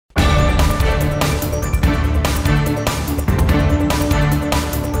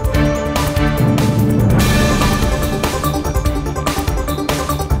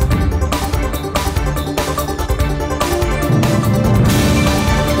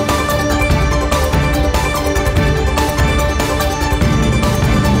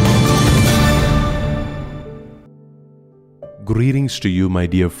Greetings to you, my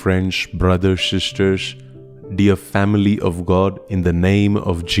dear friends, brothers, sisters, dear family of God, in the name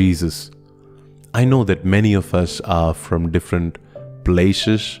of Jesus. I know that many of us are from different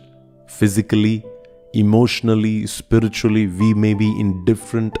places, physically, emotionally, spiritually. We may be in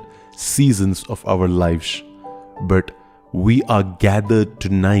different seasons of our lives, but we are gathered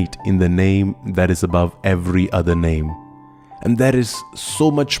tonight in the name that is above every other name. And there is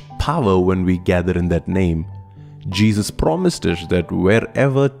so much power when we gather in that name. Jesus promised us that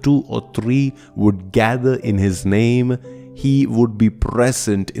wherever 2 or 3 would gather in His name, He would be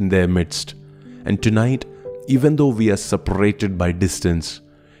present in their midst. And tonight, even though we are separated by distance,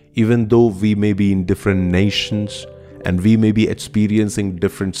 even though we may be in different nations, and we may be experiencing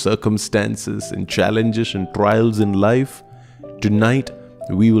different circumstances and challenges and trials in life, tonight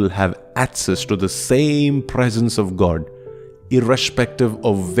we will have access to the same presence of God. Irrespective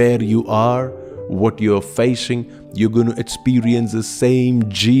of where you are, what you're facing, you're going to experience the same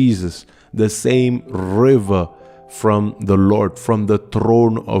Jesus, the same river from the Lord, from the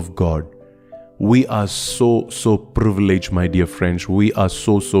throne of God. We are so privileged, my dear friends. We are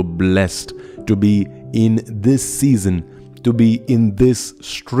so blessed to be in this season, to be in this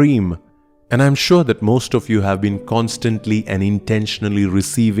stream. And I'm sure that most of you have been constantly and intentionally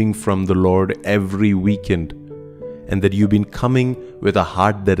receiving from the Lord every weekend, and that you've been coming with a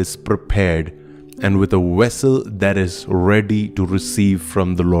heart that is prepared and with a vessel that is ready to receive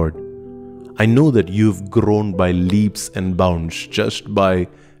from the Lord. I know that you've grown by leaps and bounds just by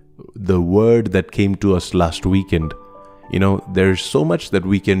the word that came to us last weekend. There's so much that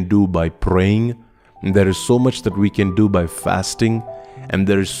we can do by praying, and there is so much that we can do by fasting, and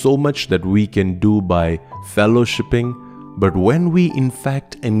there is so much that we can do by fellowshipping. But when we in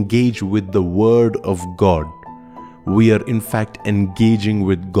fact engage with the Word of God, we are in fact engaging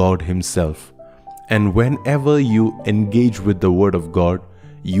with God Himself. And whenever you engage with the Word of God,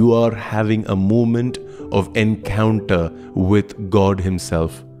 you are having a moment of encounter with God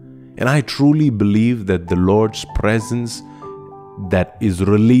Himself. And I truly believe that the Lord's presence that is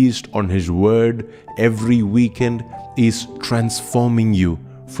released on His Word every weekend is transforming you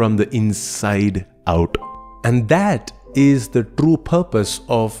from the inside out. And that is the true purpose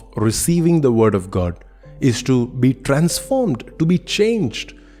of receiving the Word of God, is to be transformed, to be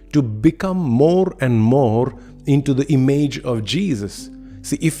changed, to become more and more into the image of Jesus.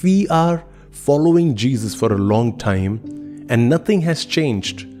 See, if we are following Jesus for a long time and nothing has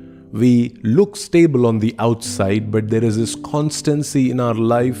changed, we look stable on the outside, but there is this constancy in our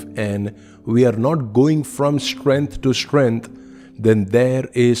life and we are not going from strength to strength, then there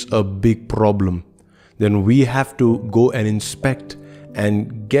is a big problem. Then we have to go and inspect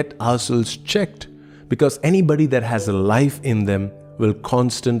and get ourselves checked, because anybody that has a life in them will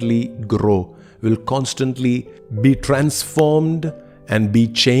constantly grow, will constantly be transformed and be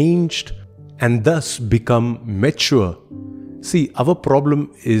changed and thus become mature. See, our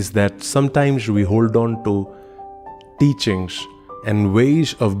problem is that sometimes we hold on to teachings and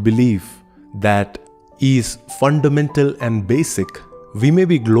ways of belief that is fundamental and basic. We may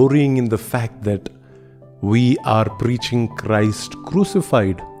be glorying in the fact that we are preaching Christ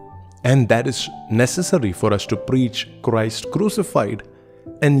crucified, and that is necessary for us to preach Christ crucified.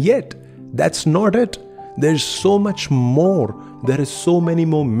 And yet, that's not it. There's so much more. There is so many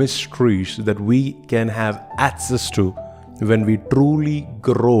more mysteries that we can have access to when we truly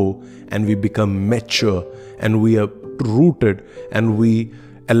grow and we become mature and we are rooted and we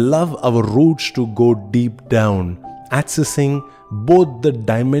allow our roots to go deep down, accessing both the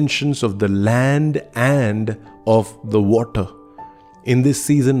dimensions of the land and of the water. In this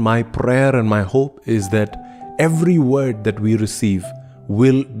season, my prayer and my hope is that every word that we receive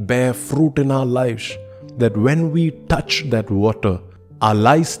will bear fruit in our lives. That when we touch that water, our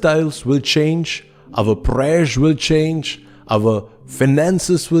lifestyles will change, our prayers will change, our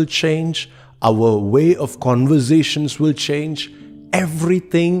finances will change, our way of conversations will change.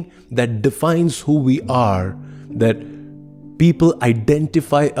 Everything that defines who we are, that people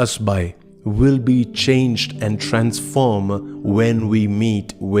identify us by, will be changed and transformed when we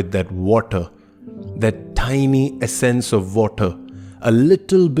meet with that water, that tiny essence of water, a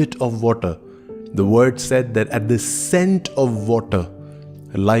little bit of water. The word said that at the scent of water,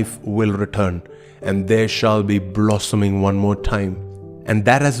 life will return and there shall be blossoming one more time. And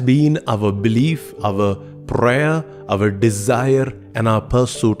that has been our belief, our prayer, our desire, and our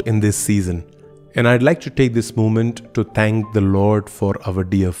pursuit in this season. And I'd like to take this moment to thank the Lord for our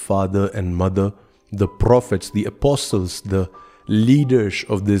dear father and mother, the prophets, the apostles, the leaders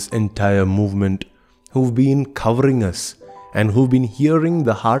of this entire movement who've been covering us and who've been hearing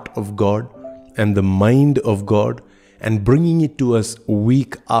the heart of God and the mind of God and bringing it to us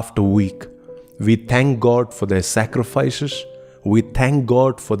week after week. We thank God for their sacrifices. We thank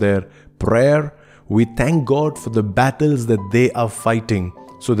God for their prayer. We thank God for the battles that they are fighting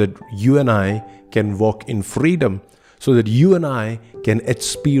so that you and I can walk in freedom, so that you and I can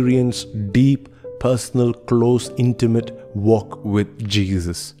experience deep, personal, close, intimate walk with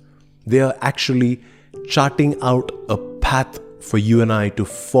Jesus. They are actually charting out a path for you and I to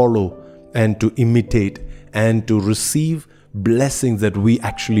follow and to imitate and to receive blessings that we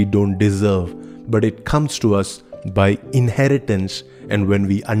actually don't deserve, but it comes to us by inheritance and when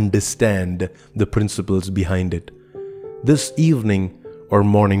we understand the principles behind it. This evening or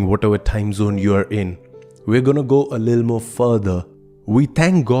morning, whatever time zone you are in, we're going to go a little more further. We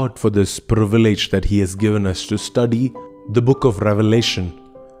thank God for this privilege that He has given us to study the book of Revelation.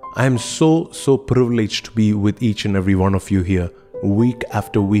 I am so privileged to be with each and every one of you here, week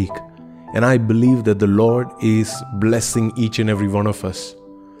after week. And I believe that the Lord is blessing each and every one of us.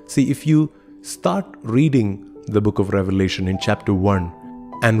 See, if you start reading the book of Revelation in chapter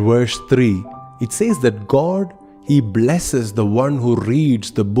 1 and verse 3, it says that God, He blesses the one who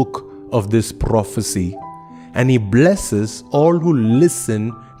reads the book of this prophecy, and He blesses all who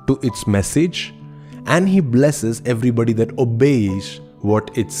listen to its message, and He blesses everybody that obeys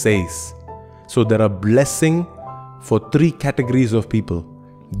what it says. So there are blessing for three categories of people: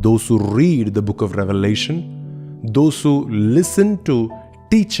 those who read the book of Revelation, those who listen to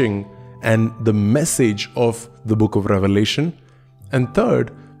teaching and the message of the book of Revelation, and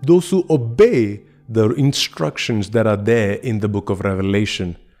third, those who obey the instructions that are there in the book of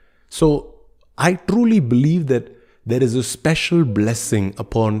Revelation. So I truly believe that there is a special blessing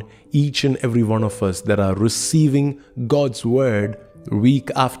upon each and every one of us that are receiving God's word week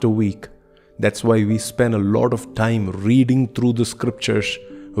after week. That's why we spend a lot of time reading through the scriptures,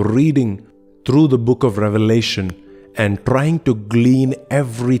 reading through the book of Revelation, and trying to glean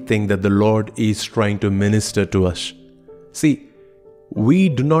everything that the Lord is trying to minister to us. See, we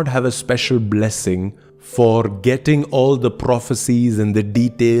do not have a special blessing for getting all the prophecies and the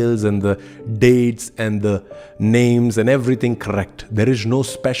details and the dates and the names and everything correct. There is no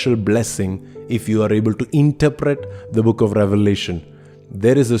special blessing if you are able to interpret the book of Revelation.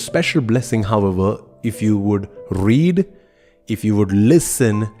 There is a special blessing, however, if you would read, if you would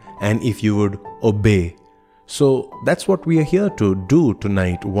listen, and if you would obey. So that's what we are here to do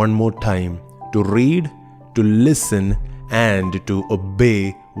tonight one more time: to read, to listen, and to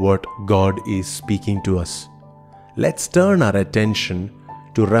obey what God is speaking to us. Let's turn our attention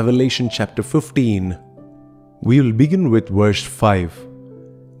to Revelation chapter 15. We will begin with verse 5.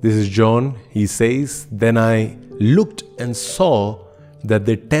 This is John. He says, "Then I looked and saw that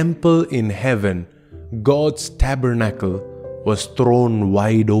the temple in heaven, God's tabernacle, was thrown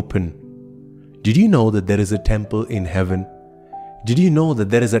wide open." Did you know that there is a temple in heaven? Did you know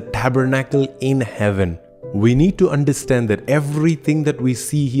that there is a tabernacle in heaven? We need to understand that everything that we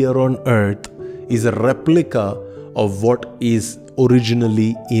see here on earth is a replica of what is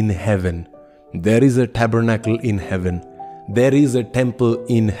originally in heaven. There is a tabernacle in heaven. There is a temple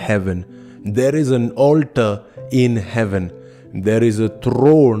in heaven. There is an altar in heaven. There is a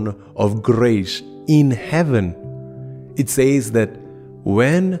throne of grace in heaven. It says that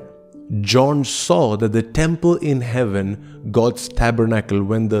when John saw that the temple in heaven, God's tabernacle,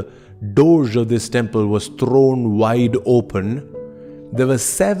 when the doors of this temple was thrown wide open, there were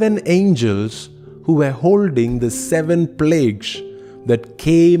 7 angels who were holding the 7 plagues that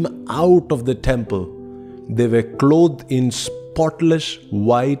came out of the temple. They were clothed in spotless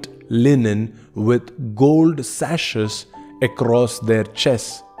white linen with gold sashes across their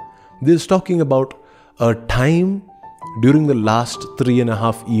chests. This is talking about a time during the last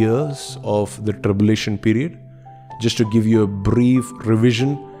 3.5 years of the tribulation period. Just to give you a brief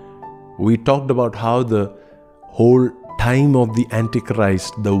revision, we talked about how the whole time of the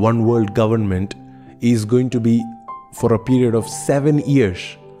Antichrist, the one world government, is going to be for a period of 7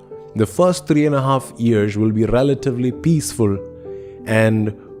 years. The first 3.5 years will be relatively peaceful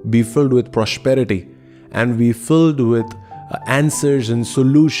and be filled with prosperity and be filled with answers and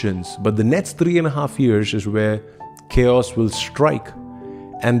solutions. But the next 3.5 years is where chaos will strike.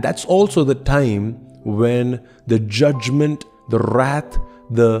 And that's also the time when the judgment, the wrath,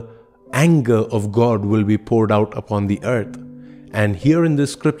 the anger of God will be poured out upon the earth. And here in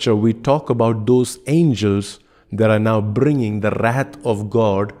this scripture, we talk about those angels that are now bringing the wrath of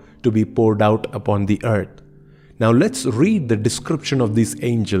God to be poured out upon the earth. Now let's read the description of these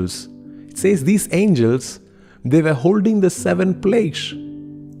angels. It says these angels, they were holding the 7 plagues.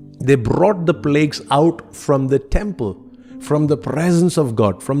 They brought the plagues out from the temple, from the presence of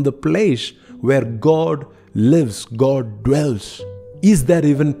God, from the place where God lives, God dwells. Is that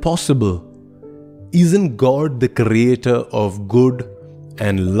even possible? Isn't God the creator of good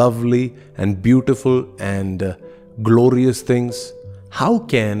and lovely and beautiful and glorious things? How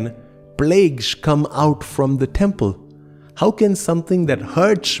can plagues come out from the temple? How can something that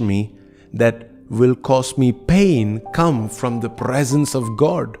hurts me, that will cause me pain, come from the presence of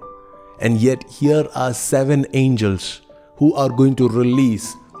God? And yet here are 7 angels who are going to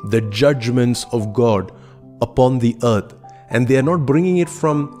release the judgments of God upon the earth. And they are not bringing it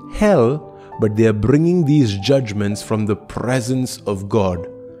from hell, but they are bringing these judgments from the presence of God.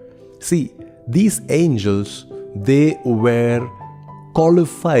 See, these angels, they were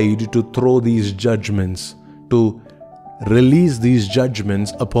qualified to throw these judgments, to release these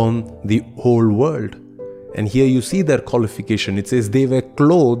judgments upon the whole world. And here you see their qualification. It says they were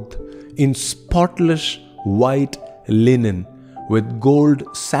clothed in spotless white linen with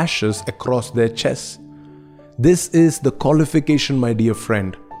gold sashes across their chests. This is the qualification, my dear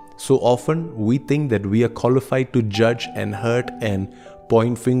friend. So often we think that we are qualified to judge and hurt and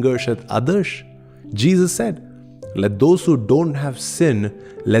point fingers at others. Jesus said, let those who don't have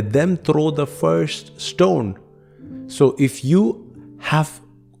sin, let them throw the first stone. So if you have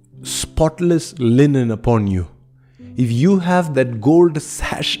spotless linen upon you, if you have that gold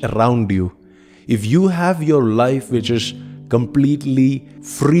sash around you, if you have your life which is completely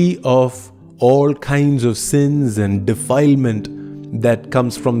free of all kinds of sins and defilement that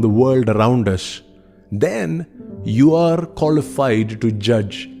comes from the world around us, then you are qualified to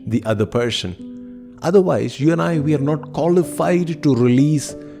judge the other person. Otherwise, you and I, we are not qualified to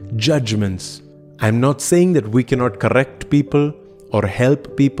release judgments. I'm not saying that we cannot correct people or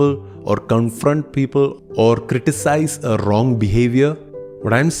help people or confront people or criticize a wrong behavior.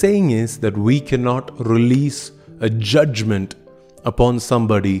 What I'm saying is that we cannot release a judgment upon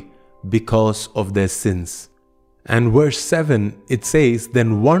somebody because of their sins. And verse 7, it says,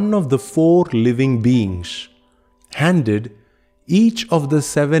 then one of the 4 living beings handed each of the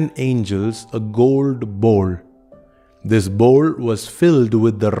 7 angels a gold bowl. This bowl was filled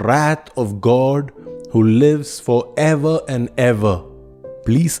with the wrath of God who lives forever and ever.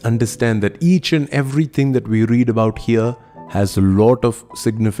 Please understand that each and everything that we read about here has a lot of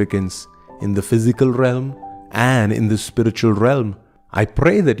significance in the physical realm and in the spiritual realm. I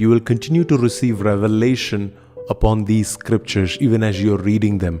pray that you will continue to receive revelation upon these scriptures even as you are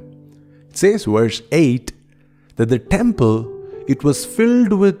reading them. It says, verse 8, that the temple, it was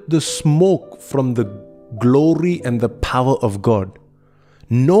filled with the smoke from the glory and the power of God.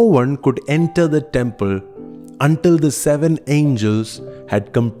 No one could enter the temple until the 7 angels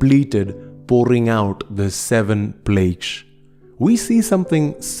had completed pouring out the 7 plagues. We see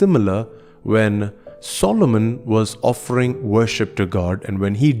something similar when Solomon was offering worship to God, and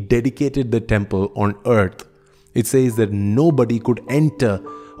when he dedicated the temple on earth, it says that nobody could enter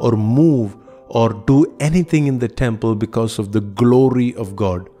or move or do anything in the temple because of the glory of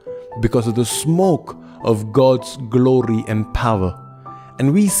God, because of the smoke of God's glory and power.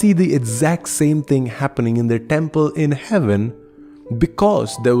 And we see the exact same thing happening in the temple in heaven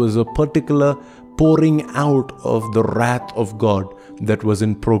because there was a particular pouring out of the wrath of God that was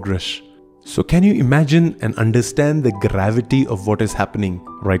in progress. So can you imagine and understand the gravity of what is happening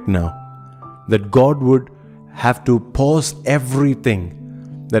right now? That God would have to pause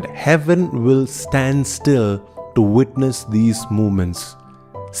everything, that heaven will stand still to witness these movements.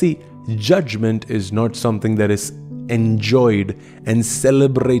 See, judgment is not something that is enjoyed and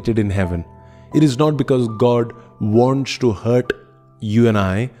celebrated in heaven. It is not because God wants to hurt you and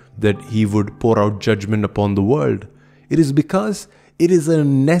I that He would pour out judgment upon the world. It is because it is a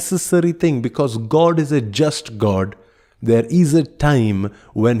necessary thing, because God is a just God. There is a time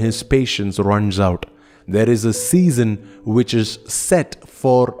when His patience runs out. There is a season which is set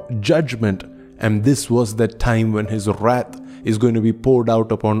for judgment, and this was the time when His wrath is going to be poured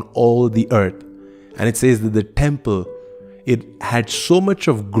out upon all the earth. And it says that the temple, it had so much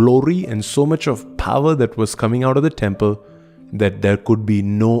of glory and so much of power that was coming out of the temple that there could be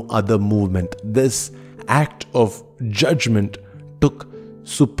no other movement. This act of judgment took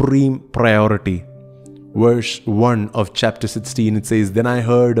supreme priority. Verse 1 of chapter 16, it says, "Then I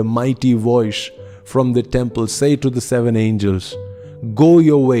heard a mighty voice from the temple say to the 7 angels, 'Go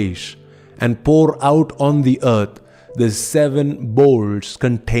your ways and pour out on the earth the 7 bowls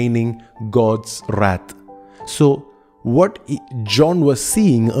containing God's wrath.'" So what John was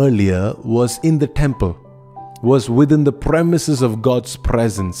seeing earlier was in the temple, was within the premises of God's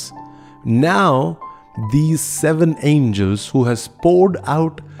presence. Now these 7 angels who has poured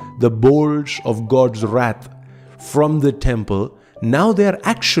out the bowls of God's wrath from the temple, now they are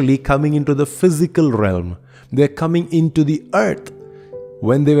actually coming into the physical realm. They're coming into the earth.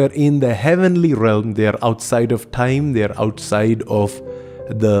 When they were in the heavenly realm, they are outside of time, they are outside of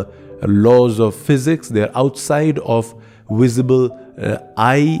the laws of physics, they are outside of visible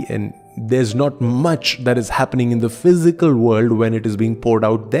eye, and there's not much that is happening in the physical world when it is being poured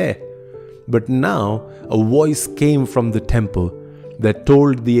out there. But now a voice came from the temple that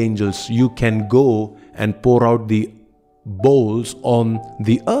told the angels, you can go and pour out the bowls on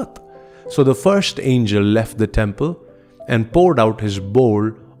the earth. So the first angel left the temple and poured out his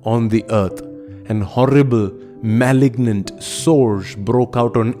bowl on the earth, and horrible, malignant sores broke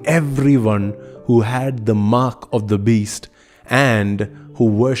out on everyone who had the mark of the beast and who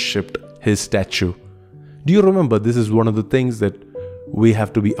worshipped his statue. Do you remember, this is one of the things that we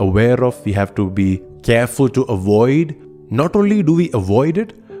have to be aware of, we have to be careful to avoid. Not only do we avoid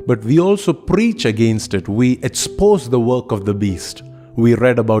it, but we also preach against it. We expose the work of the beast. We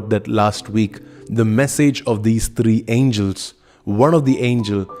read about that last week, the message of these three angels. One of the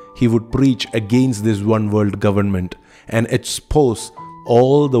angels, he would preach against this one world government and expose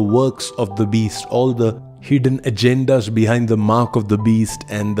all the works of the beast, all the hidden agendas behind the mark of the beast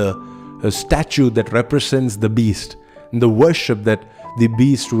and the statue that represents the beast, and the worship that the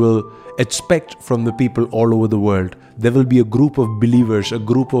beast will expect from the people all over the world. There will be a group of believers, a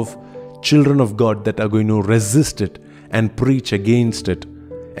group of children of God that are going to resist it and preach against it.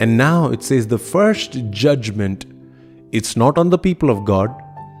 And now it says the first judgment, it's not on the people of God,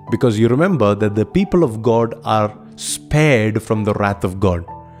 because you remember that the people of God are spared from the wrath of God.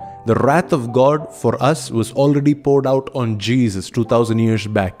 The wrath of God for us was already poured out on Jesus 2000 years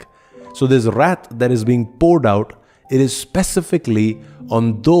back. So this wrath that is being poured out, it is specifically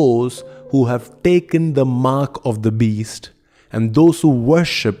on those who have taken the mark of the beast and those who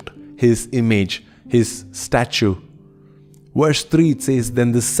worshipped his image, his statue. Verse 3, it says,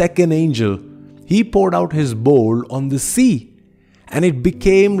 then the second angel, he poured out his bowl on the sea, and it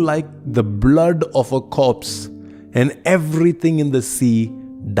became like the blood of a corpse, and everything in the sea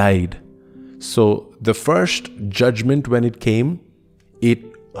died. So the first judgment, when it came, it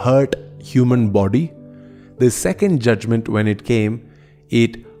hurt human body. The second judgment, when it came,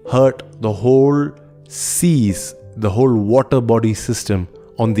 it hurt the whole seas, the whole water body system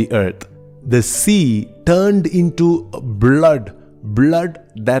on the earth. The sea turned into blood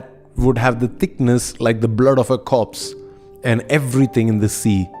that would have the thickness like the blood of a corpse, and everything in the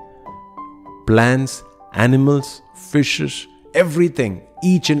sea, plants, animals, fishes, everything,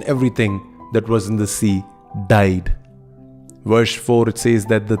 each and everything that was in the sea died. Verse 4, it says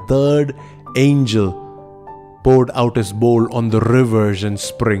that the third angel poured out his bowl on the rivers and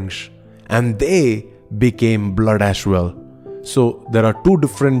springs, and they became blood as well. So there are two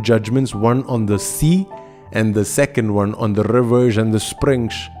different judgments, one on the sea and the second one on the rivers and the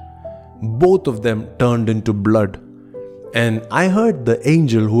springs. Both of them turned into blood. And I heard the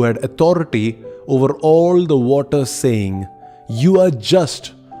angel who had authority over all the waters saying, you are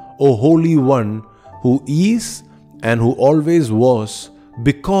just, O Holy One, who is and who always was,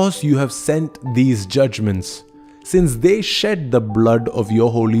 because you have sent these judgments, since they shed the blood of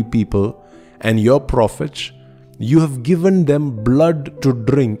your holy people and your prophets. You have given them blood to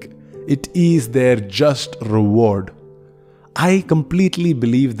drink. It is their just reward. I completely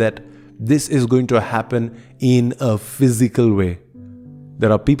believe that this is going to happen in a physical way.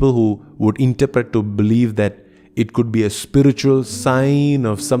 There are people who would interpret to believe that it could be a spiritual sign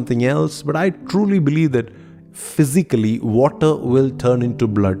of something else, but I truly believe that physically water will turn into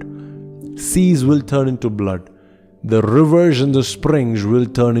blood. Seas will turn into blood. The rivers and the springs will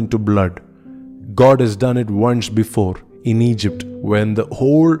turn into blood. God has done it once before in Egypt when the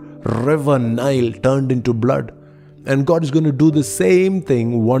whole river Nile turned into blood. And God is going to do the same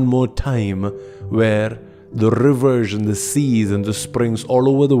thing one more time, where the rivers and the seas and the springs all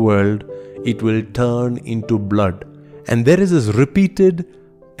over the world, it will turn into blood. And there is this repeated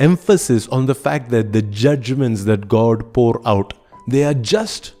emphasis on the fact that the judgments that God pour out, they are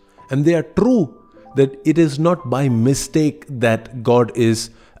just and they are true. That it is not by mistake that God is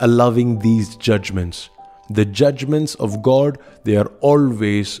allowing these judgments. The judgments of God, they are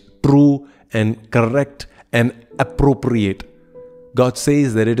always true and correct and appropriate. God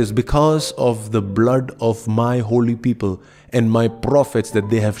says that it is because of the blood of my holy people and my prophets that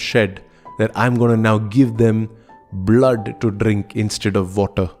they have shed, that I'm going to now give them blood to drink instead of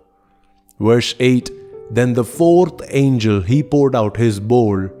water. Verse 8, then the fourth angel, he poured out his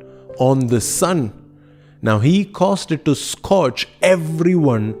bowl on the sun. Now he caused it to scorch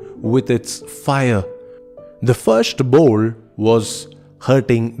everyone with its fire. The first bowl was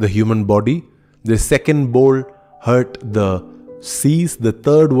hurting the human body. The second bowl hurt the seas. The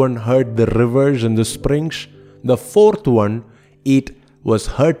third one hurt the rivers and the springs. The fourth one, it was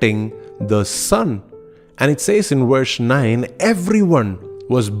hurting the sun. And it says in verse 9, everyone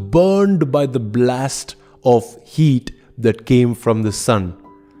was burned by the blast of heat that came from the sun.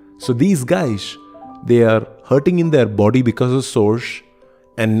 So these guys, they are hurting in their body because of source,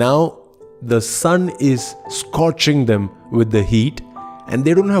 and now the sun is scorching them with the heat, and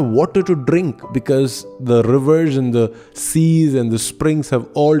they don't have water to drink because the rivers and the seas and the springs have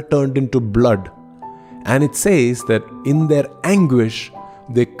all turned into blood. And it says that in their anguish,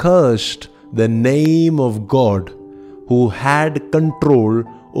 they cursed the name of God who had control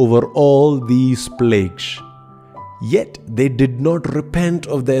over all these plagues. Yet they did not repent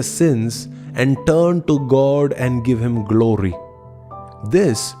of their sins and turn to God and give Him glory.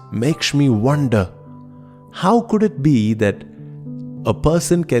 This makes me wonder, how could it be that a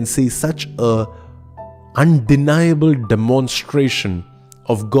person can see such a undeniable demonstration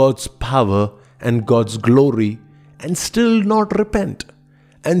of God's power and God's glory and still not repent,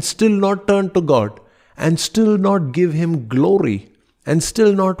 and still not turn to God, and still not give Him glory, and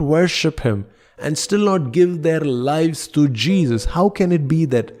still not worship Him, and still not give their lives to Jesus? How can it be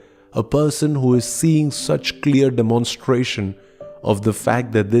that a person who is seeing such clear demonstration of the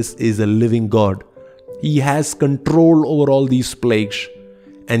fact that this is a living God, He has control over all these plagues,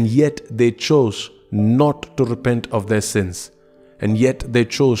 and yet they chose not to repent of their sins, and yet they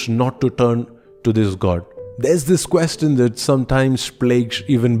chose not to turn to this God? There's this question that sometimes plagues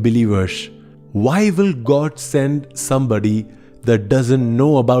even believers. Why will God send somebody that doesn't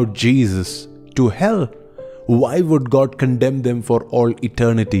know about Jesus to hell? Why would God condemn them for all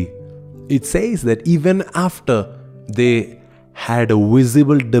eternity? It says that even after they had a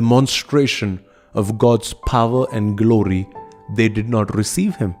visible demonstration of God's power and glory, they did not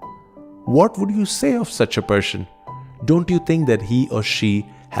receive Him. What would you say of such a person? Don't you think that he or she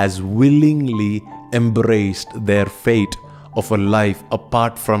has willingly embraced their fate of a life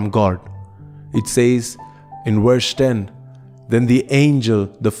apart from God? It says in verse 10, then the angel,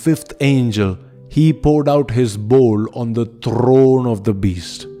 the fifth angel, he poured out his bowl on the throne of the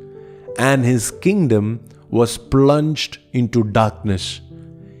beast, and his kingdom was plunged into darkness.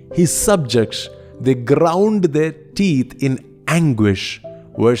 His subjects, they ground their teeth in anguish.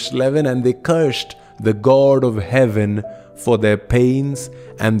 Verse 11, and they cursed the God of heaven for their pains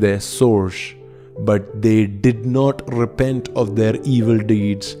and their sores, but they did not repent of their evil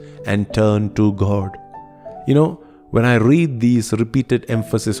deeds and turn to God. You know, when I read these repeated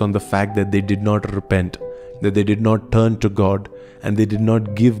emphasis on the fact that they did not repent, that they did not turn to God, and they did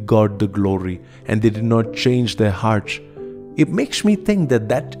not give God the glory, and they did not change their hearts, it makes me think that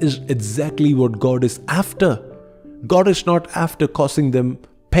that is exactly what God is after. God is not after causing them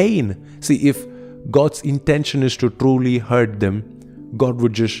pain. See, if God's intention is to truly hurt them, God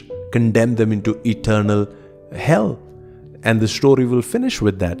would just condemn them into eternal hell, and the story will finish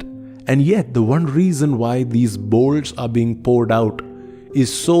with that. And yet, the one reason why these bowls are being poured out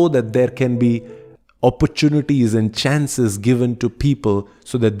is so that there can be opportunities and chances given to people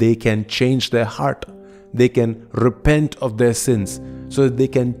so that they can change their heart. They can repent of their sins so that they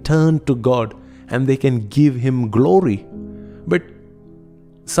can turn to God and they can give Him glory. But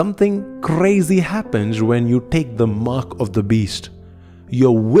something crazy happens when you take the mark of the beast.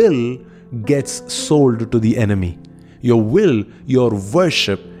 Your will gets sold to the enemy. Your will, your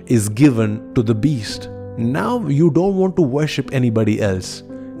worship is given to the beast. Now you don't want to worship anybody else.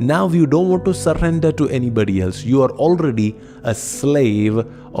 Now you don't want to surrender to anybody else. You are already a slave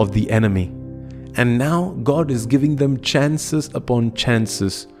of the enemy. And now God is giving them chances upon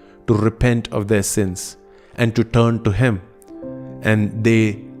chances to repent of their sins and to turn to Him. And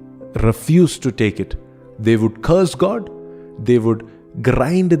they refuse to take it. They would curse God. They would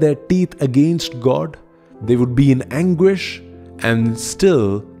grind their teeth against God. They would be in anguish, and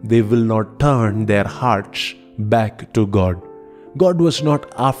still they will not turn their hearts back to God. God was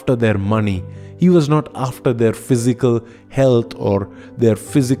not after their money. He was not after their physical health or their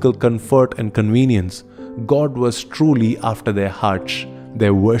physical comfort and convenience. God was truly after their hearts,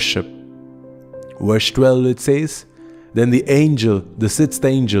 their worship. Verse 12, it says, then the angel, the sixth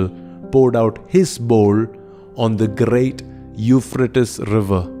angel, poured out his bowl on the great Euphrates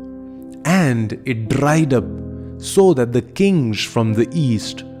river, and it dried up so that the kings from the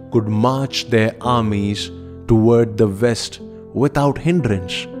east could march their armies toward the west without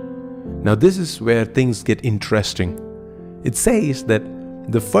hindrance. Now this is where things get interesting. It says that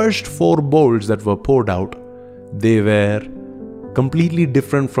the first 4 bowls that were poured out, they were completely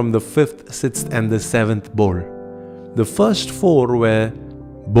different from the 5th, 6th and the 7th bowl. The first 4 were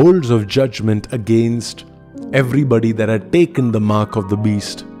bowls of judgment against everybody that had taken the mark of the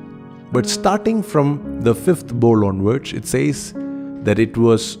beast. But starting from the fifth bowl onwards, it says that it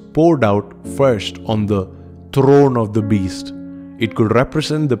was poured out first on the throne of the beast. It could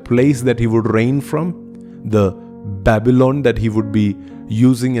represent the place that he would reign from, the Babylon that he would be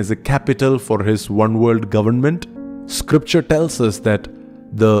using as a capital for his one world government. Scripture tells us that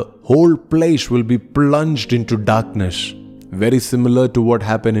the whole place will be plunged into darkness, very similar to what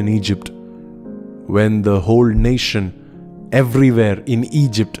happened in Egypt, when the whole nation, everywhere in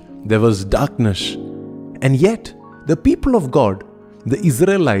Egypt, there was darkness. And yet, the people of God, the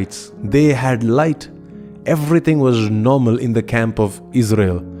Israelites, they had light. Everything was normal in the camp of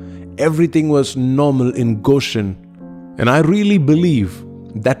Israel. Everything was normal in Goshen. And I really believe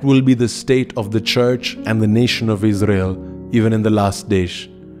that will be the state of the church and the nation of Israel, even in the last days.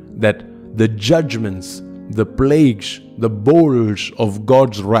 That the judgments, the plagues, the bowls of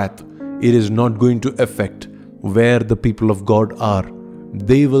God's wrath, it is not going to affect where the people of God are.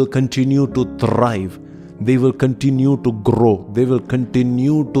 They will continue to thrive. They will continue to grow. They will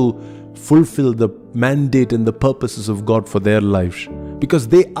continue to fulfill the mandate and the purposes of God for their lives. Because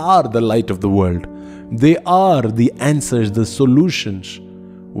they are the light of the world. They are the answers, the solutions.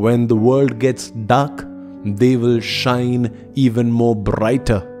 When the world gets dark, they will shine even more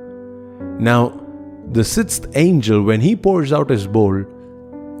brighter. Now, the sixth angel, when he pours out his bowl,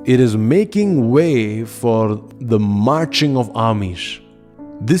 it is making way for the marching of armies.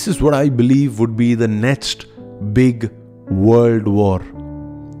 This is what I believe would be the next big world war.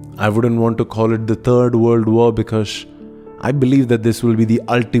 I wouldn't want to call it the third world war because I believe that this will be the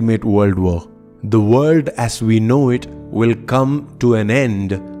ultimate world war. The world as we know it will come to an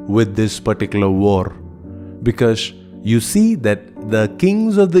end with this particular war. Because you see that the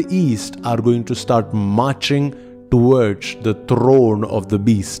kings of the east are going to start marching towards the throne of the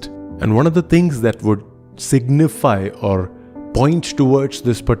beast. And one of the things that would signify or point towards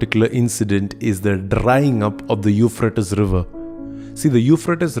this particular incident is the drying up of the Euphrates River. See, the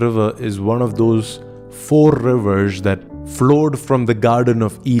Euphrates River is one of those 4 rivers that flowed from the Garden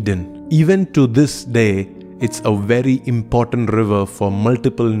of Eden. Even to this day, it's a very important river for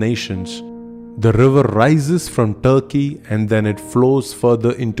multiple nations. The river rises from Turkey and then it flows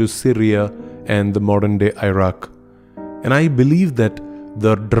further into Syria and the modern day Iraq. And I believe that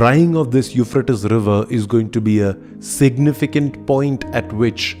the drying of this Euphrates River is going to be a significant point at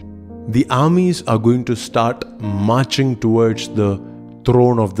which the armies are going to start marching towards the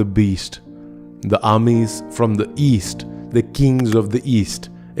throne of the beast. The armies from the east, the kings of the east,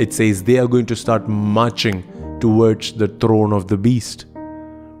 it says they are going to start marching towards the throne of the beast.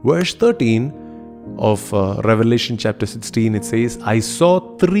 Verse 13 of Revelation chapter 16, it says, I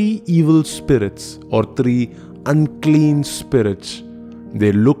saw 3 evil spirits or 3 unclean spirits.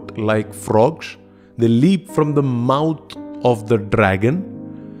 They looked like frogs. They leaped from the mouth of the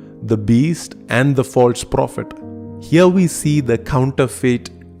dragon, the beast, and the false prophet. Here we see the counterfeit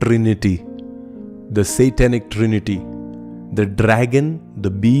trinity, the satanic trinity, the dragon,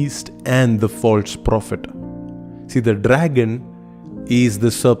 the beast, and the false prophet. See, the dragon is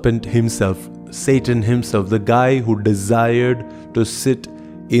the serpent himself, Satan himself, the guy who desired to sit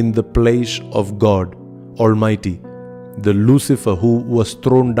in the place of God Almighty. The Lucifer who was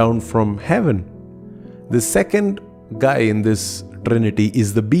thrown down from heaven. The second guy in this trinity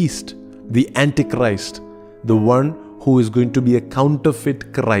is the beast, the Antichrist, the one who is going to be a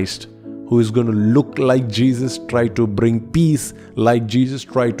counterfeit Christ, who is going to look like Jesus, try to bring peace like Jesus,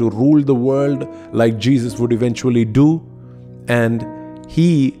 try to rule the world like Jesus would eventually do. And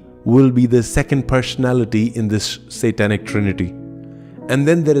he will be the second personality in this satanic trinity. And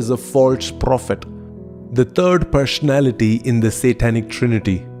then there is a false prophet, the third personality in the satanic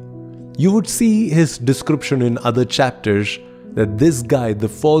trinity. You would see his description in other chapters that this guy, the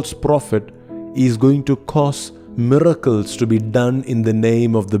false prophet, is going to cause miracles to be done in the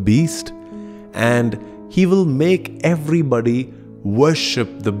name of the beast, and he will make everybody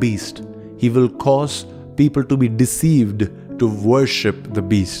worship the beast. He will cause people to be deceived to worship the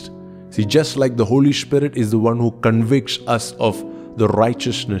beast. See, just like the Holy Spirit is the one who convicts us of the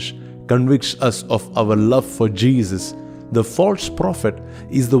righteousness, convicts us of our love for Jesus, the false prophet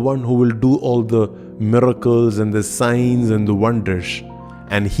is the one who will do all the miracles and the signs and the wonders.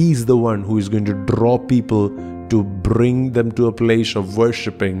 And he's the one who is going to draw people to bring them to a place of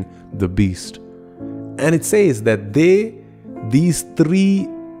worshipping the beast. And it says that these 3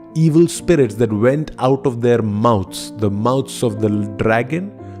 evil spirits that went out of their mouths, the mouths of the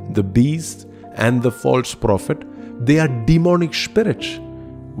dragon, the beast, and the false prophet, they are demonic spirits.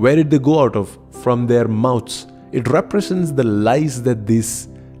 Where did they go out of? From their mouths. It represents the lies that this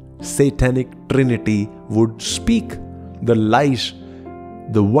satanic trinity would speak. The lies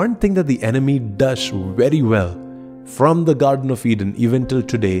the one thing that the enemy does very well from the Garden of Eden even till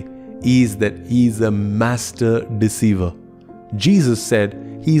today is that he is a master deceiver. Jesus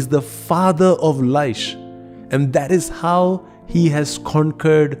said he is the father of lies, and that is how he has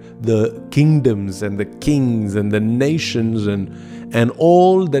conquered the kingdoms and the kings and the nations and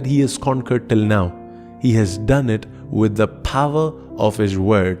all that he has conquered till now. He has done it with the power of his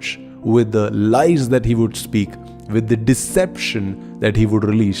words, with the lies that he would speak, with the deception that he would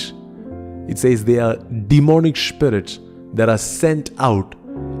release. It says they are demonic spirits that are sent out,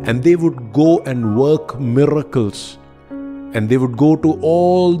 and they would go and work miracles, and they would go to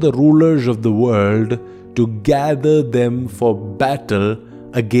all the rulers of the world to gather them for battle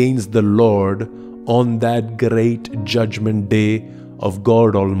against the Lord on that great judgment day of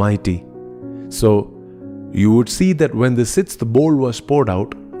God Almighty. So you would see that when the sixth bowl was poured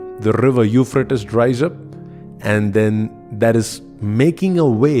out, the river Euphrates dries up, and then that is making a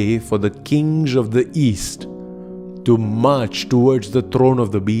way for the kings of the east to march towards the throne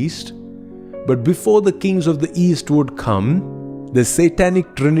of the beast. But before the kings of the east would come, the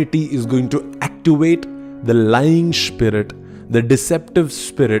satanic trinity is going to activate the lying spirit, the deceptive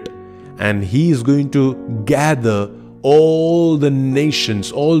spirit, and he is going to gather all the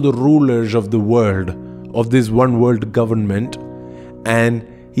nations, all the rulers of the world, of this one world government, and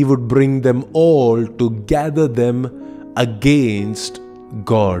he would bring them all to gather them against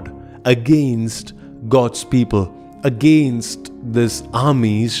God, against God's people, against this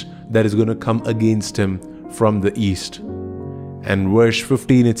armies that is going to come against him from the east. And verse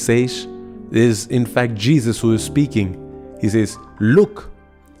 15 it says, it is in fact Jesus who is speaking. He says, "Look,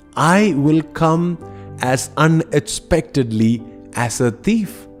 I will come as unexpectedly as a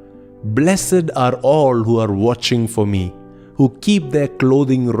thief. Blessed are all who are watching for me, who keep their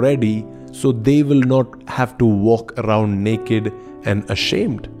clothing ready so they will not have to walk around naked and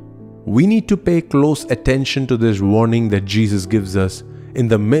ashamed." We need to pay close attention to this warning that Jesus gives us in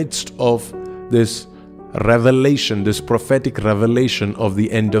the midst of this revelation, this prophetic revelation of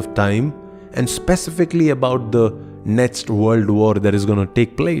the end of time, and specifically about the next world war that is going to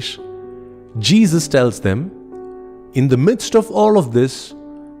take place. Jesus tells them, in the midst of all of this,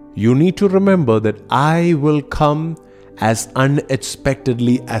 you need to remember that I will come as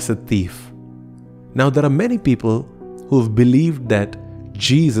unexpectedly as a thief. Now, there are many people who have believed that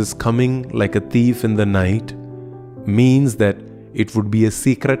Jesus coming like a thief in the night means that it would be a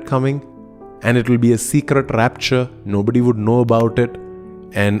secret coming, and it will be a secret rapture. Nobody would know about it.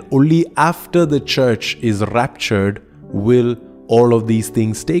 And only after the church is raptured will all of these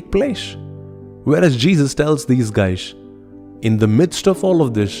things take place. Whereas Jesus tells these guys, in the midst of all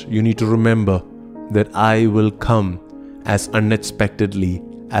of this, you need to remember that I will come as unexpectedly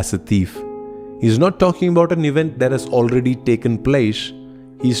as a thief. He's not talking about an event that has already taken place.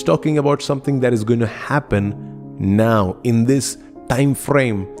 He's talking about something that is going to happen now, in this time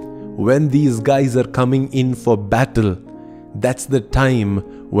frame, when these guys are coming in for battle. That's the time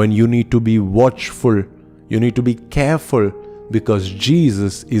when you need to be watchful. You need to be careful, because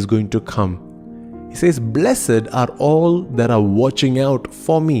Jesus is going to come. He says, "Blessed are all that are watching out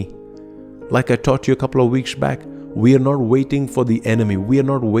for me." Like I taught you a couple of weeks back, we are not waiting for the enemy. We are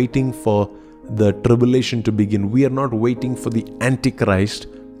not waiting for the tribulation to begin. We are not waiting for the Antichrist.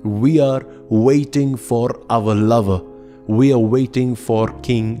 We are waiting for our lover. We are waiting for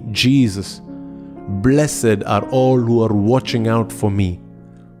King Jesus. Blessed are all who are watching out for me.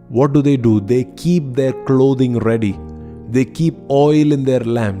 What do? They keep their clothing ready. They keep oil in their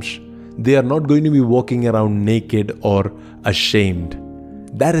lamps. They are not going to be walking around naked or ashamed.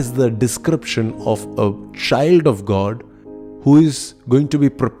 That is the description of a child of God who is going to be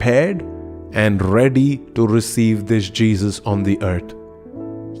prepared and ready to receive this Jesus on the earth.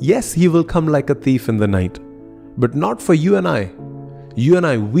 Yes, he will come like a thief in the night, but not for you and I. You and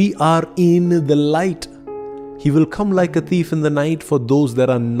I, we are in the light. He will come like a thief in the night for those that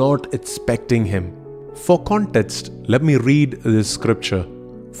are not expecting him. For context, let me read this scripture.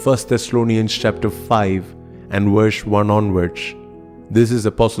 1 Thessalonians chapter 5 and verse 1 onwards. This is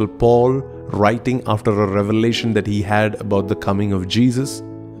Apostle Paul writing after a revelation that he had about the coming of Jesus.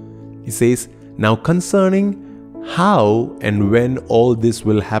 He says, "Now concerning how and when all this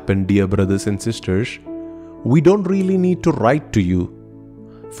will happen, dear brothers and sisters, we don't really need to write to you.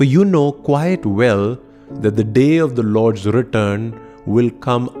 For you know quite well that the day of the Lord's return will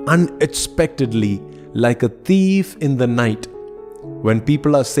come unexpectedly like a thief in the night. When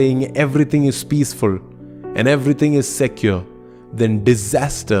people are saying everything is peaceful and everything is secure, then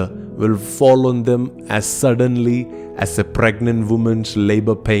disaster will fall on them as suddenly as a pregnant woman's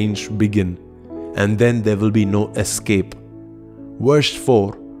labor pains begin, and then there will be no escape. Verse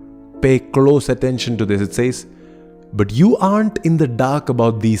 4, pay close attention to this. It says, but you aren't in the dark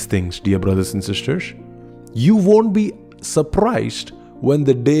about these things, dear brothers and sisters. You won't be surprised when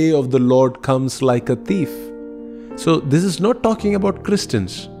the day of the Lord comes like a thief. So this is not talking about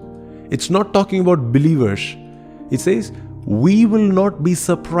Christians. It's not talking about believers. It says, we will not be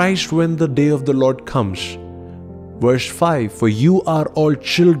surprised when the day of the Lord comes. Verse 5, for you are all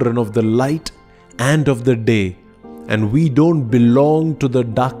children of the light and of the day, and we don't belong to the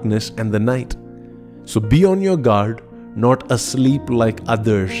darkness and the night. So be on your guard, not asleep like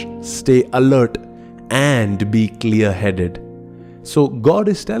others. Stay alert and be clear-headed. So God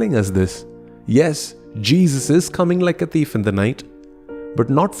is telling us this. Yes, Jesus is coming like a thief in the night,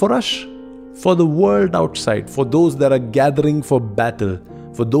 but not for us, for the world outside, for those that are gathering for battle,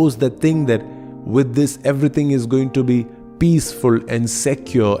 for those that think that with this everything is going to be peaceful and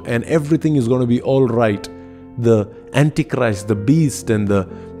secure and everything is going to be all right. The Antichrist, the beast and the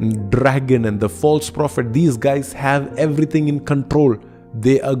dragon and the false prophet, these guys have everything in control.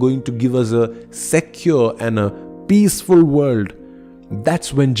 They are going to give us a secure and a peaceful world.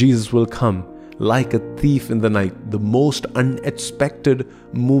 That's when Jesus will come like a thief in the night. The most unexpected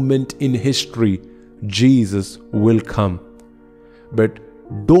moment in history. Jesus will come. But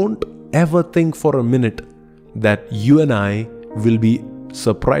don't ever think for a minute that you and I will be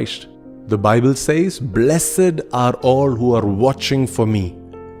surprised. The Bible says, blessed are all who are watching for me.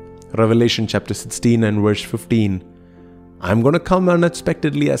 Revelation chapter 16 and verse 15. I'm going to come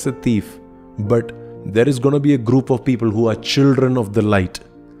unexpectedly as a thief, but there is going to be a group of people who are children of the light,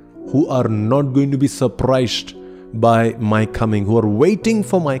 who are not going to be surprised by my coming, who are waiting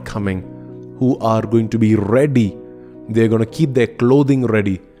for my coming, who are going to be ready. They're going to keep their clothing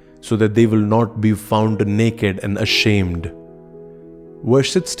ready so that they will not be found naked and ashamed.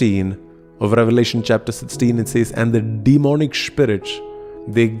 Verse 16 of Revelation chapter 16, it says, and the demonic spirits,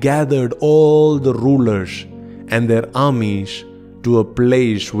 they gathered all the rulers and their armies to a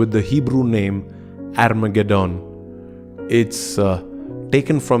place with the Hebrew name Armageddon. It's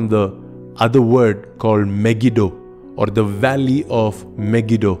taken from the other word called Megiddo, or the Valley of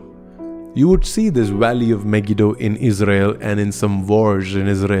Megiddo. You would see this Valley of Megiddo in Israel and in some wars in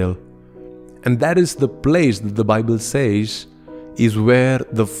Israel. And that is the place that the Bible says is where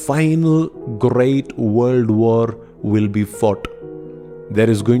the final great world war will be fought. There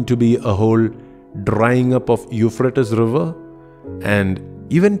is going to be a whole drying up of Euphrates River, and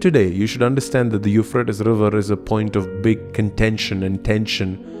even today you should understand that the Euphrates River is a point of big contention and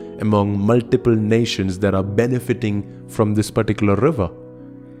tension among multiple nations that are benefiting from this particular river.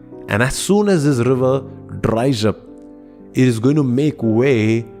 And as soon as this river dries up, it is going to make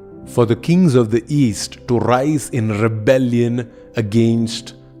way for the kings of the east to rise in rebellion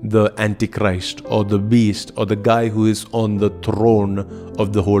against the Antichrist or the beast or the guy who is on the throne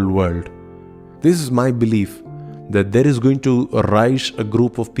of the whole world. This is my belief, that there is going to arise a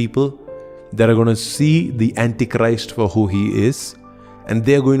group of people that are going to see the Antichrist for who he is, and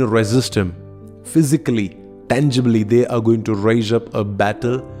they are going to resist him physically, tangibly. They are going to raise up a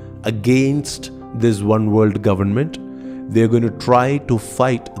battle against this one world government. They are going to try to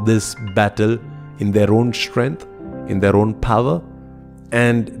fight this battle in their own strength, in their own power.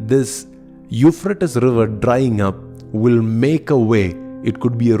 And this Euphrates River drying up will make a way. It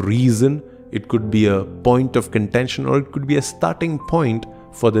could be a reason, it could be a point of contention, or it could be a starting point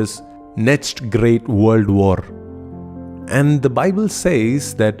for this next great world war. And the Bible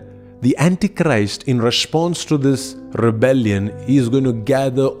says that the Antichrist, in response to this rebellion, he is going to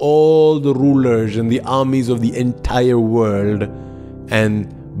gather all the rulers and the armies of the entire world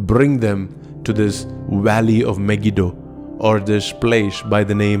and bring them to this Valley of Megiddo, or this place by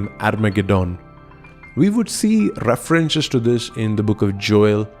the name Armageddon. We would see references to this in the book of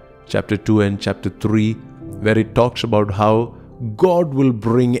Joel, chapter 2 and chapter 3, where it talks about how God will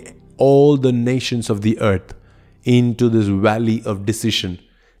bring all the nations of the earth into this valley of decision,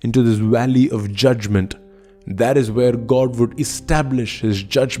 into this valley of judgment. That is where God would establish his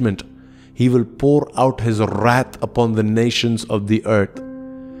judgment. He will pour out his wrath upon the nations of the earth.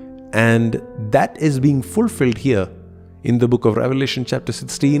 And that is being fulfilled here. In the book of Revelation chapter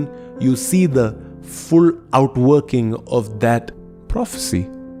 16, you see the full outworking of that prophecy.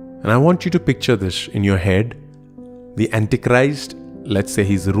 And I want you to picture this in your head. The Antichrist, let's say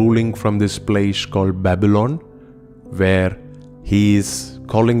he's ruling from this place called Babylon, where he is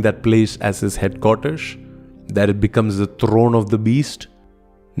calling that place as his headquarters, that it becomes the throne of the beast.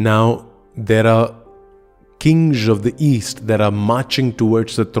 Now, there are kings of the east that are marching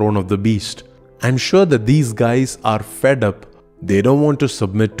towards the throne of the beast. I'm sure that these guys are fed up. They don't want to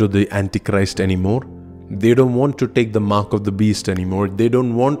submit to the Antichrist anymore. They don't want to take the mark of the beast anymore. They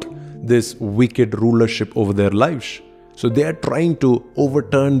don't want this wicked rulership over their lives. So they are trying to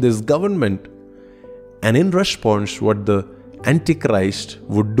overturn this government. And in response, what the Antichrist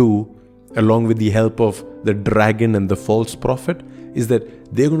would do, along with the help of the dragon and the false prophet, is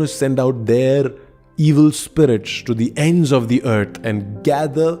that they're going to send out their evil spirits to the ends of the earth and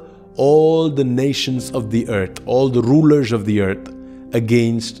gather all the nations of the earth, all the rulers of the earth,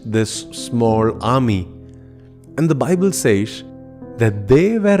 against this small army. And the Bible says that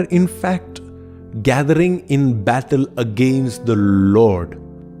they were in fact gathering in battle against the Lord.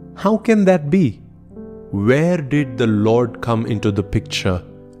 How can that be? Where did the Lord come into the picture?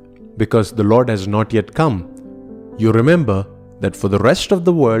 Because the Lord has not yet come. You remember that for the rest of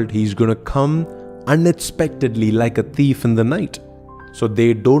the world, He's going to come unexpectedly like a thief in the night. So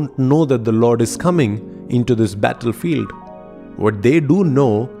they don't know that the Lord is coming into this battlefield. What they do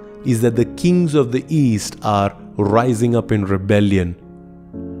know is that the kings of the east are rising up in rebellion.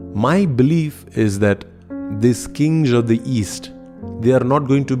 My belief is that these kings of the east, they are not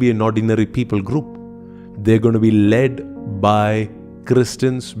going to be an ordinary people group. They're going to be led by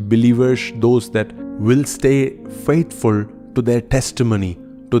Christians, believers, those that will stay faithful to their testimony,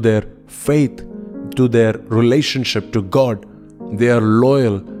 to their faith, to their relationship to God. They are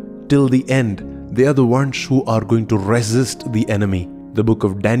loyal till the end. They are the ones who are going to resist the enemy. The book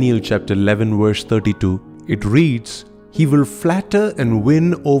of Daniel chapter 11 verse 32, it reads, "He will flatter and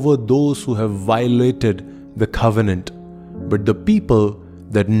win over those who have violated the covenant. But the people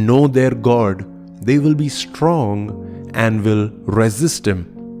that know their God, they will be strong and will resist Him."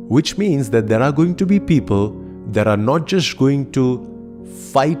 Which means that there are going to be people that are not just going to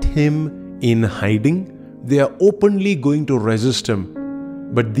fight Him in hiding, they are openly going to resist Him.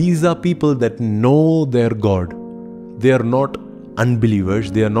 But these are people that know their God. They are not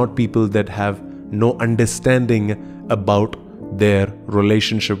unbelievers. They are not people that have no understanding about their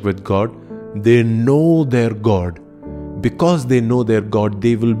relationship with God. They know their God. Because they know their God,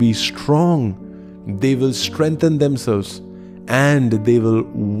 they will be strong. They will strengthen themselves and they will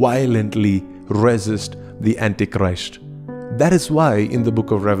violently resist the Antichrist. That is why in the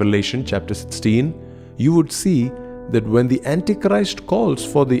book of Revelation chapter 16, you would see that when the Antichrist calls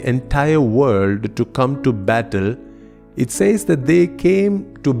for the entire world to come to battle, it says that they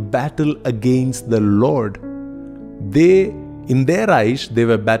came to battle against the Lord. In their eyes, they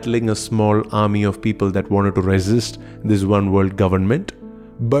were battling a small army of people that wanted to resist this one world government.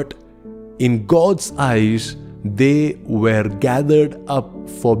 But in God's eyes, they were gathered up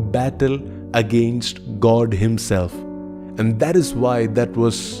for battle against God Himself. And that is why that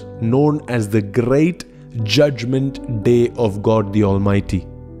was known as the Great Judgment Day of God the Almighty.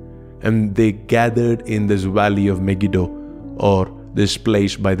 And they gathered in this valley of Megiddo, or this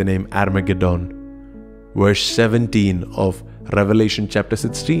place by the name Armageddon. Verse 17 of Revelation chapter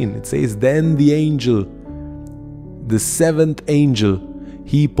 16, it says, "Then the angel, the seventh angel,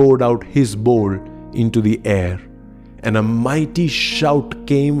 he poured out his bowl into the air, and a mighty shout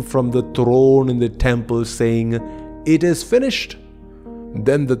came from the throne in the temple saying, 'It is finished.'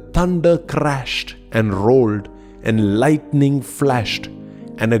 Then the thunder crashed and rolled, and lightning flashed,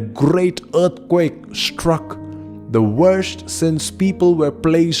 and a great earthquake struck, the worst since people were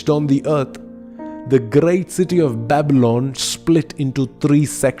placed on the earth. The great city of Babylon split into 3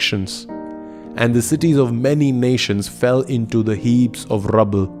 sections, and the cities of many nations fell into the heaps of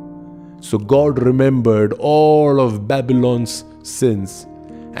rubble. So God remembered all of Babylon's sins,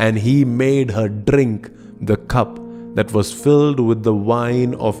 and He made her drink the cup that was filled with the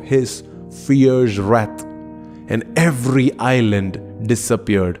wine of His fierce wrath. And every island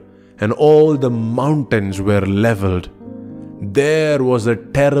disappeared, and all the mountains were leveled. There was a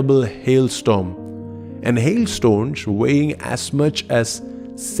terrible hailstorm, and hailstones weighing as much as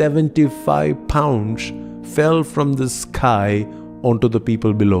 75 pounds fell from the sky onto the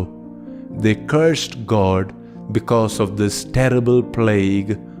people below. They cursed God because of this terrible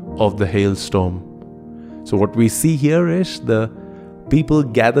plague of the hailstorm. So what we see here is the people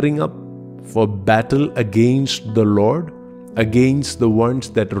gathering up for battle against the Lord, against the ones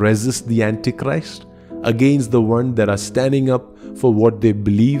that resist the Antichrist, against the ones that are standing up for what they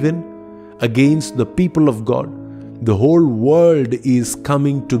believe in, against the people of God. The whole world is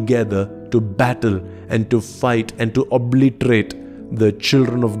coming together to battle and to fight and to obliterate the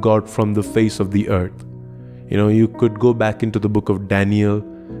children of God from the face of the earth. You could go back into the book of Daniel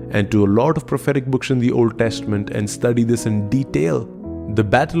and to a lot of prophetic books in the Old Testament and study this in detail. The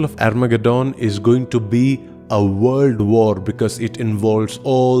Battle of Armageddon is going to be a world war because it involves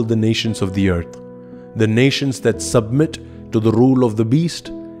all the nations of the earth. The nations that submit to the rule of the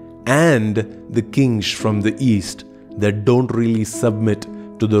beast and the kings from the east that don't really submit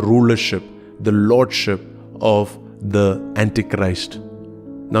to the rulership, the lordship of the Antichrist.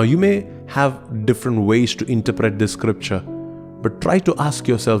 Now, you may have different ways to interpret this scripture, but try to ask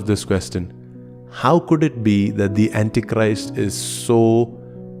yourself this question. How could it be that the Antichrist is so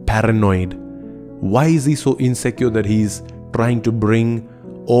paranoid? Why is he so insecure that he's trying to bring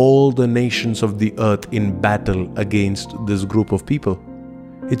all the nations of the earth in battle against this group of people?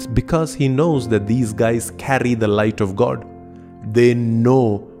 It's because he knows that these guys carry the light of God. They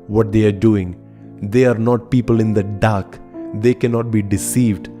know what they are doing. They are not people in the dark. They cannot be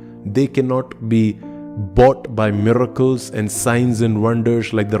deceived. They cannot be bought by miracles and signs and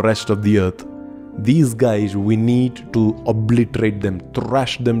wonders like the rest of the earth. These guys, we need to obliterate them,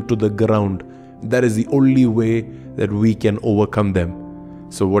 thrash them to the ground. That is the only way that we can overcome them.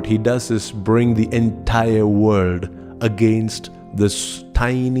 So what he does is bring the entire world against this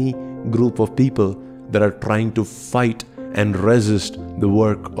tiny group of people that are trying to fight and resist the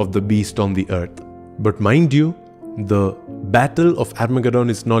work of the beast on the earth. But mind you, the battle of Armageddon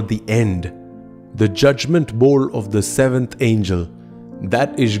is not the end. The judgment bowl of the seventh angel,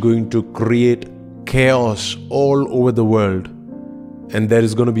 that is going to create chaos all over the world. And there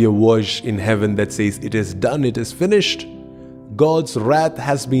is going to be a voice in heaven that says, "It is done, it is finished." God's wrath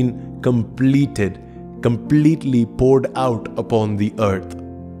has been completed, completely poured out upon the earth.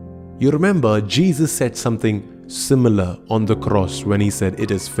 You remember, Jesus said something similar on the cross when he said,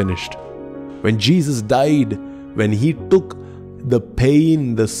 "It is finished." When Jesus died, when he took the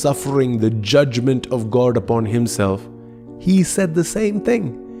pain, the suffering, the judgment of God upon himself, he said the same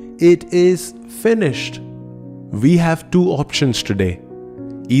thing. It is finished. We have two options today.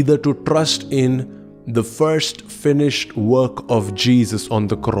 Either to trust in the first finished work of Jesus on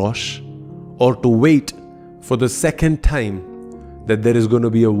the cross, or to wait for the second time that there is going to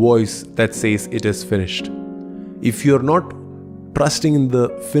be a voice that says it is finished. If you're not trusting in the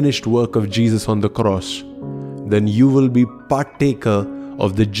finished work of Jesus on the cross, then you will be partaker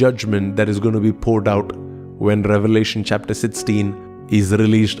of the judgment that is going to be poured out when Revelation chapter 16 is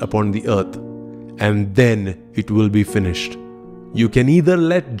released upon the earth. And then it will be finished. You can either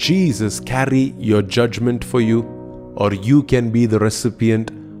let Jesus carry your judgment for you, or you can be the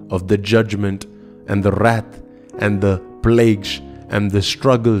recipient of the judgment and the wrath and the plagues and the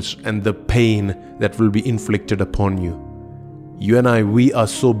struggles and the pain that will be inflicted upon you. You and I, we are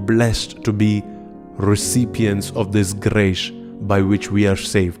so blessed to be recipients of this grace by which we are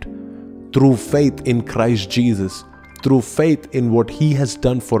saved. Through faith in Christ Jesus, through faith in what He has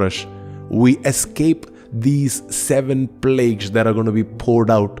done for us, we escape these 7 plagues that are going to be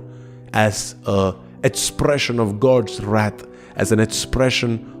poured out as an expression of God's wrath, as an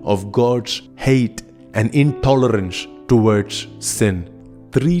expression of God's hate and intolerance towards sin.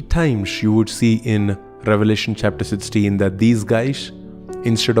 3 times you would see in Revelation chapter 16 that these guys,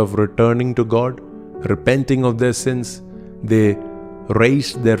 instead of returning to God, repenting of their sins, they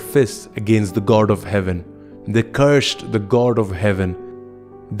raised their fists against the God of heaven. They cursed the God of heaven.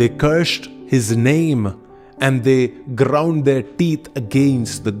 They cursed His name, and they ground their teeth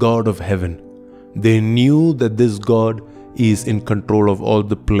against the God of heaven. They knew that this God is in control of all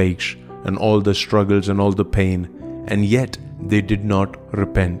the plagues and all the struggles and all the pain, and yet they did not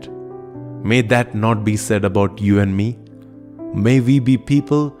repent. May that not be said about you and me. May we be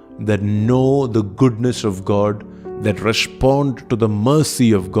people that know the goodness of God, that respond to the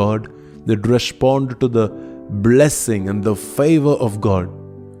mercy of God, that respond to the blessing and the favor of God.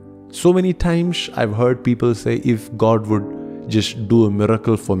 So many times I've heard people say, if God would just do a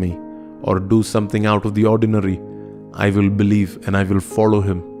miracle for me or do something out of the ordinary, I will believe and I will follow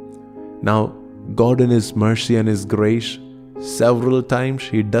Him. Now, God in His mercy and His grace, several times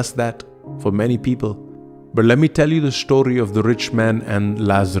He does that for many people. But let me tell you the story of the rich man and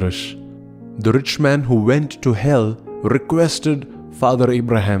Lazarus. The rich man who went to hell requested Father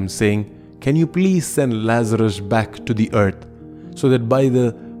Abraham, saying, "Can you please send Lazarus back to the earth, so that by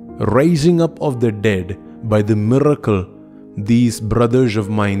the raising up of the dead, by the miracle, these brothers of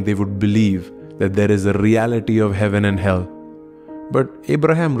mine, they would believe that there is a reality of heaven and hell." But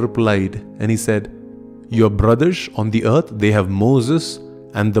Abraham replied and he said, "Your brothers on the earth, they have Moses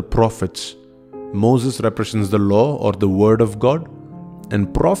and the prophets. Moses represents the law or the word of God,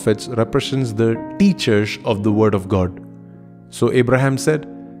 and prophets represents the teachers of the word of God." So Abraham said,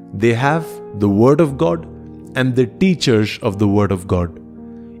 they have the word of God and the teachers of the word of God.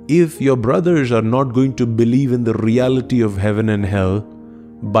 If your brothers are not going to believe in the reality of heaven and hell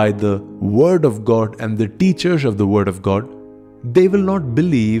by the word of God and the teachers of the word of God, they will not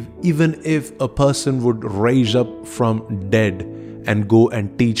believe even if a person would rise up from dead and go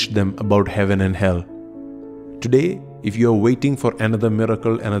and teach them about heaven and hell. Today, if you are waiting for another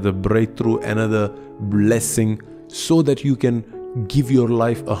miracle, another breakthrough, another blessing, so that you can give your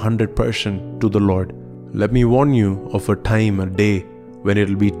life 100% to the Lord, let me warn you of a time, a day, when it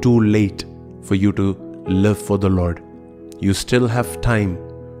will be too late for you to live for the Lord. You still have time.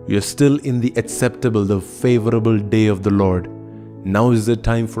 You're still in the acceptable, the favorable day of the Lord. Now is the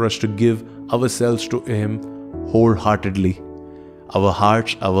time for us to give ourselves to Him wholeheartedly. Our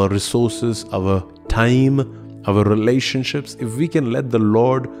hearts, our resources, our time, our relationships, if we can let the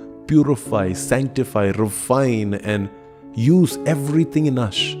Lord purify, sanctify, refine, and use everything in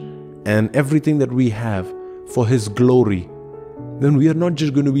us and everything that we have for His glory, then we are not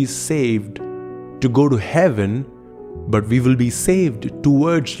just going to be saved to go to heaven, but we will be saved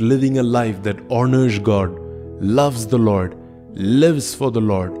towards living a life that honors God, loves the Lord, lives for the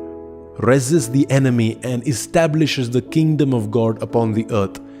Lord, resists the enemy, and establishes the kingdom of God upon the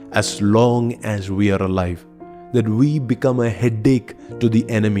earth as long as we are alive. That we become a headache to the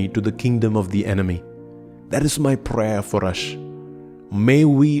enemy, to the kingdom of the enemy. That is my prayer for us. May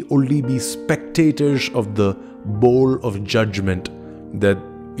we only be spectators of the bowl of judgment that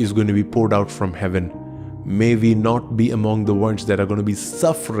is going to be poured out from heaven. May we not be among the ones that are going to be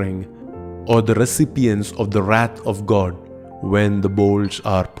suffering or the recipients of the wrath of God when the bowls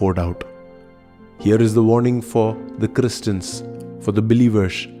are poured out. Here is the warning for the Christians, for the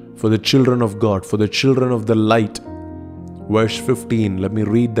believers, for the children of God, for the children of the light. Verse 15, let me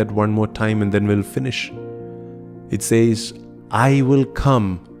read that one more time and then we'll finish. It says, I will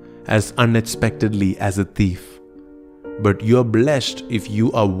come as unexpectedly as a thief, but you are blessed if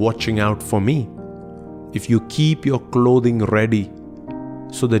you are watching out for me, if you keep your clothing ready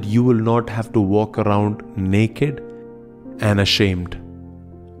so that you will not have to walk around naked and ashamed.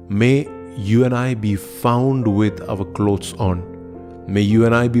 May you and I be found with our clothes on. May you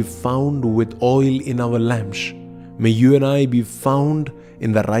and I be found with oil in our lamps. May you and I be found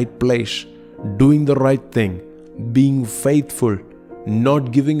in the right place, doing the right thing, being faithful,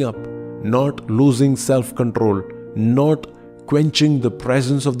 not giving up, not losing self-control, not quenching the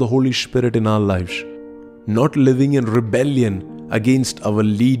presence of the Holy Spirit in our lives, not living in rebellion against our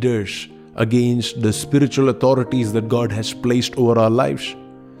leaders, against the spiritual authorities that God has placed over our lives.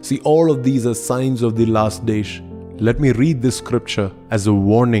 See, all of these are signs of the last days. Let me read this scripture as a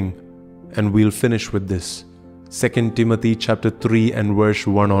warning and we'll finish with this. 2 Timothy chapter 3 and verse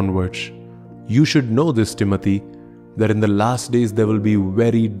 1 onwards. You should know this, Timothy, that in the last days there will be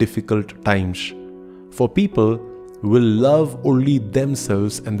very difficult times. For people will love only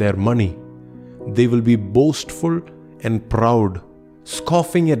themselves and their money. They will be boastful and proud,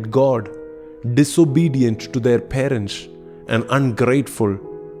 scoffing at God, disobedient to their parents, and ungrateful.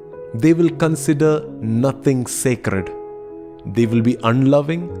 They will consider nothing sacred. They will be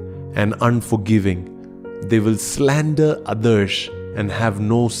unloving and unforgiving. They will slander others and have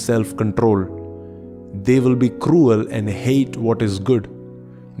no self-control. They will be cruel and hate what is good.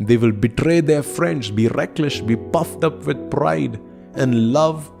 They will betray their friends, be reckless, be puffed up with pride, and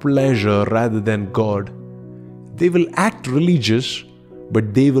love pleasure rather than God. They will act religious,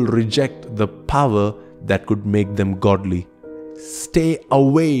 but they will reject the power that could make them godly. Stay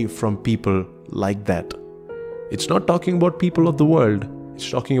away from people like that. It's not talking about people of the world. It's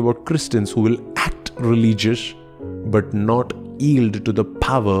talking about Christians who will act religious but not yield to the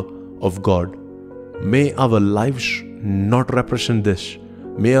power of God. May our lives not represent this.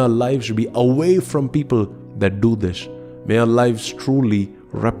 May our lives be away from people that do this. May our lives truly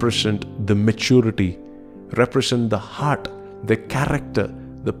represent the maturity, represent the heart, the character,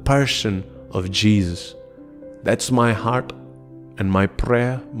 the person of Jesus. That's my heart and my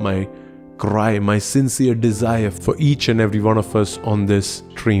prayer, my cry, my sincere desire for each and every one of us on this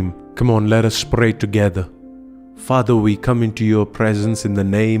stream. Come on, let us pray together. Father, we come into your presence in the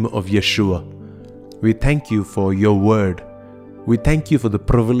name of Yeshua. We thank you for your word. We thank you for the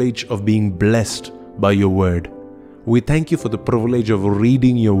privilege of being blessed by your word. We thank you for the privilege of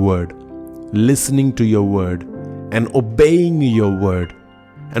reading your word, listening to your word, and obeying your word.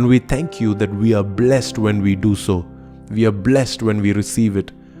 And we thank you that we are blessed when we do so. We are blessed when we receive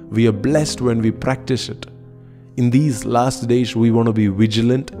it. We are blessed when we practice it. In these last days, we want to be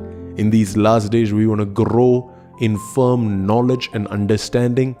vigilant. In these last days, we want to grow in firm knowledge and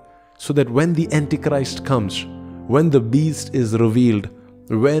understanding, so that when the Antichrist comes, when the beast is revealed,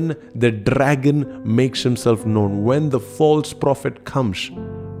 when the dragon makes himself known, when the false prophet comes,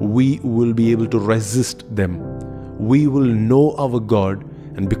 we will be able to resist them. We will know our God,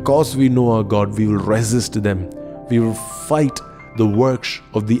 and because we know our God, we will resist them. We will fight the works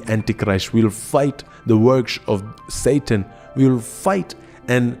of the Antichrist. We will fight the works of Satan. We will fight,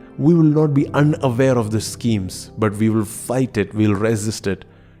 and we will not be unaware of the schemes, but we will fight it, we'll resist it.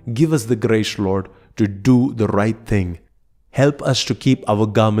 Give us the grace, Lord, to do the right thing. Help us to keep our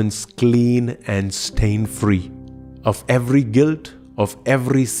garments clean and stain-free of every guilt, of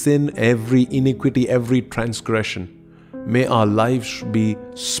every sin, every iniquity, every transgression. May our lives be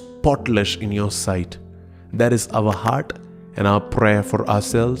spotless in your sight. That is our heart and our prayer for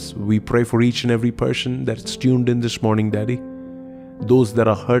ourselves. We pray for each and every person that's tuned in this morning, Daddy. Those that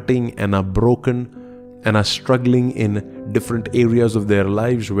are hurting and are broken and are struggling in different areas of their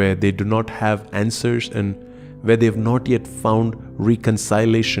lives where they do not have answers and where they have not yet found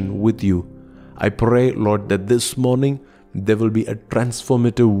reconciliation with you. I pray, Lord, that this morning there will be a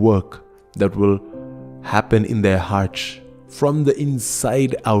transformative work that will happen in their hearts from the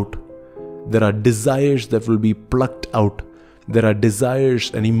inside out. There are desires that will be plucked out. There are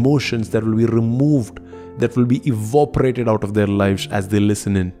desires and emotions that will be removed, that will be evaporated out of their lives as they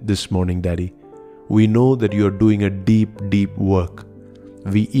listen in this morning, Daddy. We know that you are doing a deep, deep work.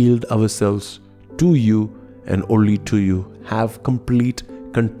 We yield ourselves to you and only to you. Have complete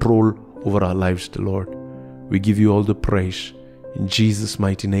control over our lives, the Lord. We give you all the praise. In Jesus'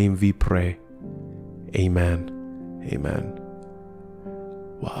 mighty name we pray. Amen. Amen.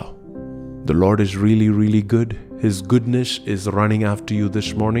 Wow. The Lord is really, really good. His goodness is running after you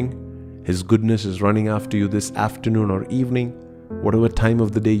this morning. His goodness is running after you this afternoon or evening, whatever time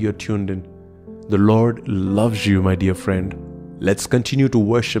of the day you're tuned in. The Lord loves you, my dear friend. Let's continue to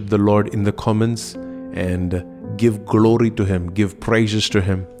worship the Lord in the comments and give glory to Him, give praises to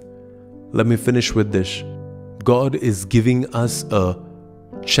Him. Let me finish with this. God is giving us a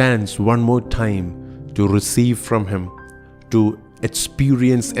chance one more time to receive from Him, to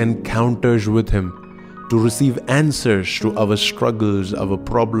experience encounters with Him, to receive answers to our struggles, our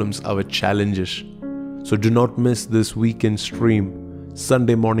problems, our challenges. So do not miss this weekend stream,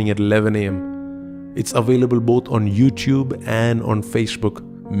 Sunday morning at 11 a.m. It's available both on YouTube and on Facebook.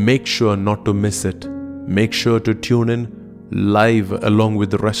 Make sure not to miss it. Make sure to tune in live along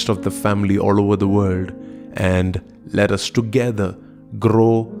with the rest of the family all over the world, and let us together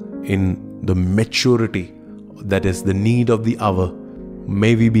grow in the maturity that is the need of the hour.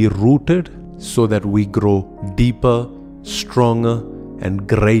 May we be rooted so that we grow deeper, stronger, and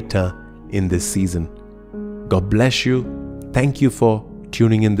greater in this season. God bless you. Thank you for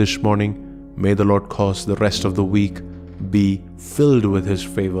tuning in this morning. May the Lord cause the rest of the week be filled with His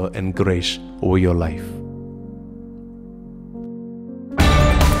favor and grace over your life.